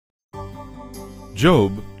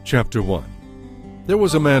Job chapter 1. There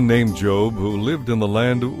was a man named Job who lived in the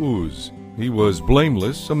land of Uz. He was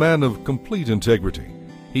blameless, a man of complete integrity.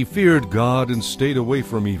 He feared God and stayed away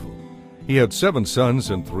from evil. He had 7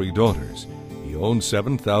 sons and 3 daughters. He owned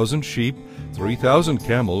 7,000 sheep, 3,000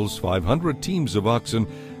 camels, 500 teams of oxen,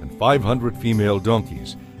 and 500 female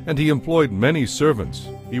donkeys, and he employed many servants.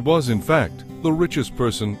 He was, in fact, the richest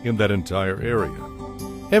person in that entire area.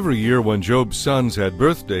 Every year when Job's sons had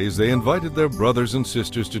birthdays, they invited their brothers and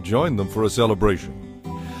sisters to join them for a celebration.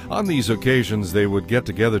 On these occasions, they would get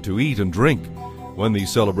together to eat and drink. When these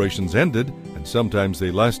celebrations ended, and sometimes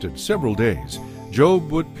they lasted several days, Job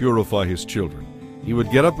would purify his children. He would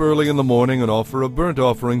get up early in the morning and offer a burnt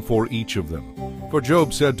offering for each of them. For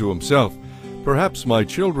Job said to himself, "Perhaps my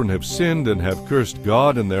children have sinned and have cursed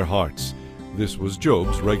God in their hearts." This was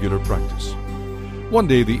Job's regular practice. One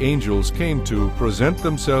day the angels came to present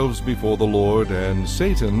themselves before the Lord, and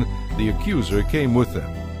Satan, the accuser, came with them.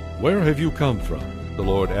 "Where have you come from?" the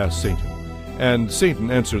Lord asked Satan. And Satan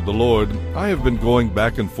answered the Lord, "I have been going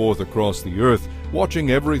back and forth across the earth,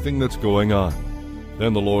 watching everything that's going on."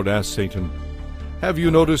 Then the Lord asked Satan, "Have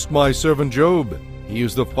you noticed my servant Job? He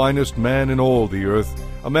is the finest man in all the earth,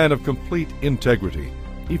 a man of complete integrity.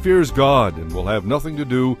 He fears God and will have nothing to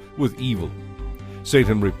do with evil."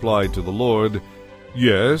 Satan replied to the Lord,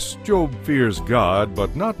 "Yes, Job fears God,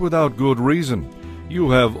 but not without good reason. You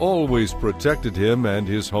have always protected him and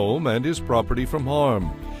his home and his property from harm.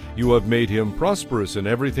 You have made him prosperous in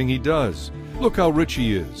everything he does. Look how rich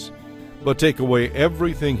he is. But take away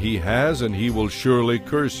everything he has, and he will surely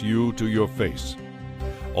curse you to your face."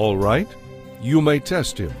 "All right, you may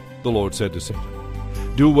test him," the Lord said to Satan.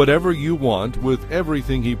 "Do whatever you want with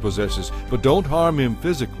everything he possesses, but don't harm him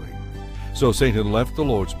physically." So Satan left the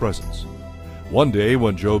Lord's presence. One day,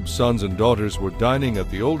 when Job's sons and daughters were dining at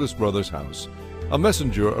the oldest brother's house, a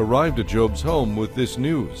messenger arrived at Job's home with this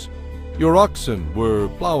news: "Your oxen were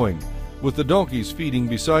plowing, with the donkeys feeding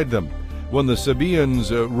beside them. When the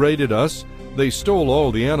Sabaeans raided us, they stole all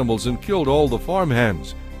the animals and killed all the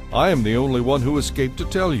farmhands. I am the only one who escaped to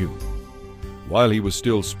tell you." While he was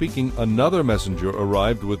still speaking, another messenger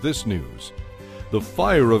arrived with this news: "The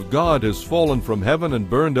fire of God has fallen from heaven and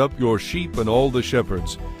burned up your sheep and all the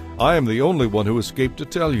shepherds. I am the only one who escaped to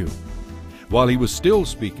tell you." While he was still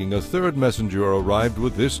speaking, a third messenger arrived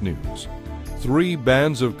with this news: "3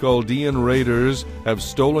 bands of Chaldean raiders have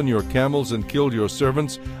stolen your camels and killed your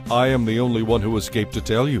servants. I am the only one who escaped to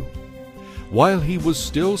tell you." While he was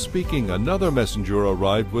still speaking, another messenger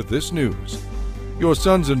arrived with this news: "Your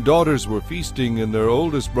sons and daughters were feasting in their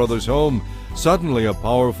oldest brother's home. Suddenly a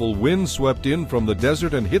powerful wind swept in from the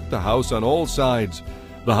desert and hit the house on all sides.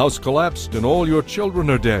 The house collapsed and all your children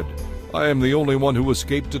are dead. I am the only one who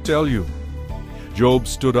escaped to tell you." Job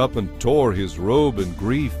stood up and tore his robe in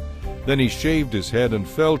grief. Then he shaved his head and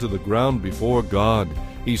fell to the ground before God.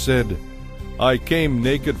 He said, "I came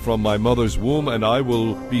naked from my mother's womb, and I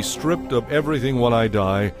will be stripped of everything when I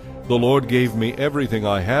die. The Lord gave me everything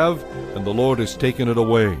I have, and the Lord has taken it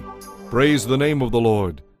away. Praise the name of the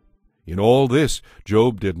Lord." In all this,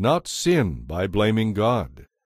 Job did not sin by blaming God.